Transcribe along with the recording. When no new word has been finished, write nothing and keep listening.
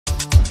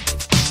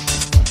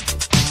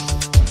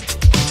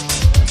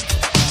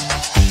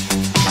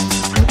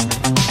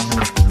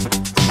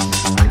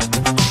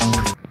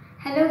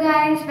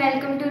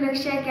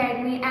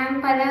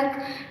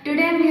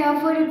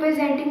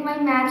my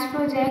maths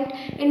project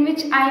in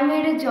which I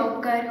made a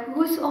joker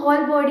whose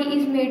whole body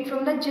is made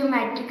from the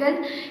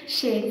geometrical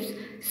shapes.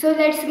 So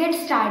let's get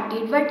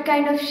started. What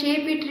kind of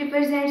shape it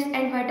represents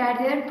and what are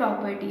their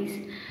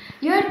properties?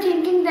 You are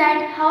thinking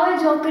that how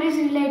a joker is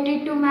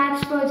related to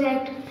maths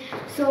project.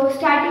 So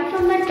starting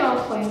from the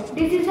top point,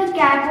 this is the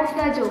cap of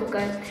the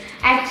joker.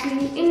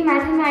 Actually in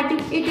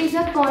mathematics it is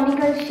a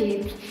conical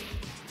shape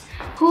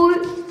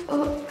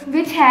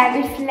which have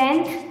its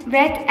length,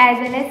 breadth as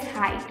well as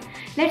height.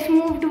 Let's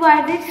move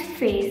towards its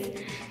face.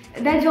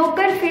 The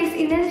joker face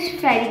is a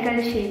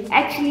spherical shape.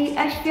 Actually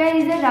a sphere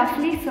is a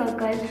roughly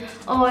circle,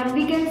 or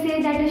we can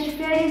say that a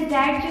sphere is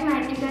that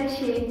geometrical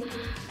shape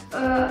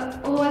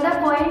all the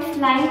points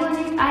lying on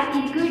it are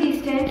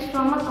equidistant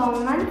from a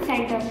common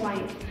center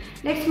point.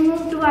 Let's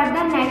move toward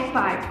the neck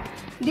part.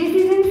 This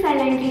is in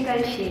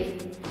cylindrical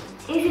shape.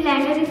 A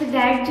cylinder is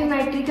that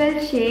geometrical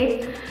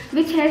shape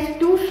which has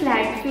two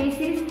flat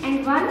faces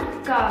and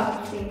one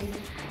curved face.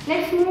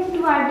 Let's move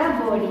toward the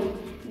body.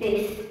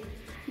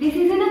 This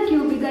is in a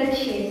cubical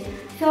shape.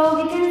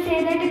 So we can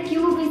say that a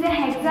cube is a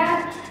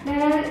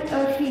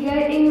hexagonal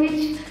figure in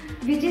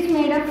which is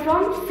made up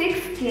from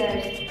 6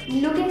 squares.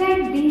 Looking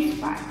at these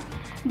parts,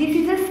 this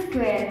is a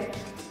square.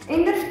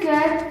 In the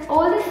square,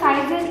 all the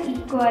sides are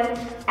equal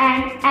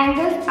and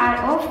angles are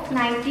of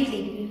 90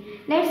 degrees.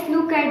 Let's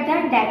look at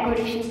the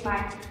decoration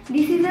part.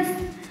 This is a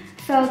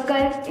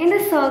circle. In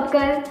the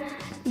circle,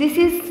 this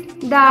is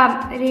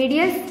the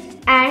radius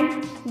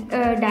and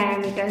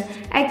diameter.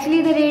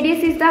 Actually, the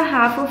radius is the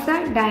half of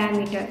the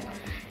diameter.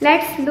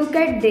 Let's look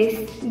at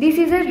this. This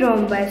is a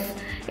rhombus.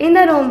 In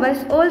the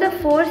rhombus, all the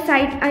 4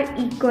 sides are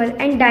equal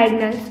and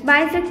diagonals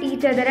bisect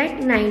each other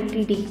at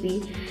 90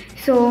 degrees.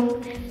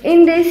 So,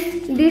 in this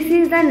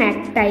is the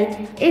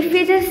necktie. If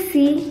we just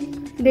see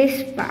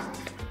this part,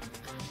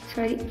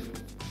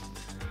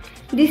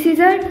 this is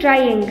a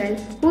triangle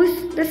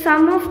whose the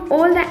sum of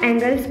all the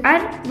angles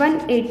are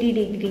 180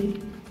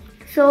 degrees.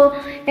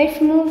 So, let's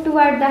move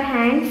toward the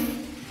hands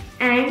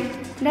and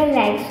the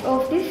legs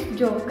of this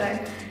joker,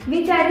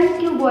 which are in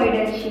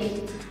cuboidal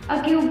shape. A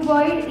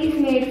cuboid is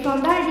made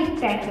from the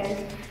rectangle.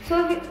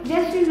 So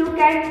just look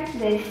at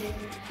this.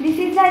 This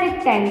is the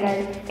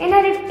rectangle. In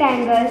a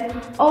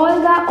rectangle,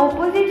 all the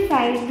opposite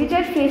sides which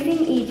are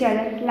facing each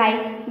other,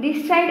 like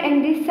this side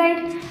and this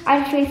side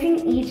are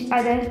facing each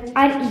other,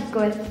 are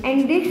equal,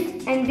 and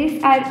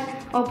this are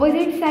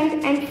opposite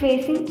side and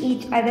facing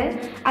each other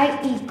are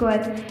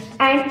equal,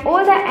 and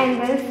all the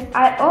angles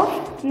are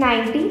of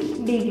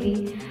 90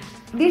 degrees.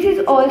 This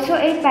is also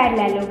a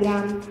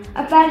parallelogram.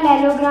 A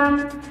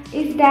parallelogram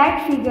is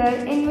that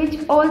figure in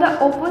which all the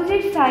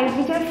opposite sides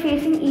which are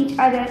facing each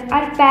other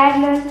are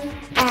parallel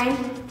and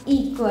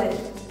equal.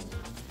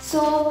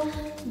 So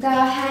the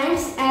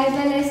hands as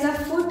well as the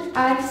foot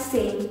are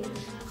same.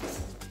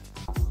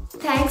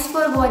 Thanks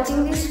for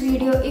watching this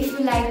video. If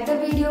you like the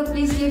video,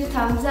 please give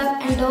thumbs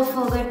up and don't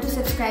forget to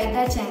subscribe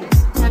the channel.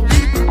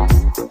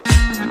 Thank you.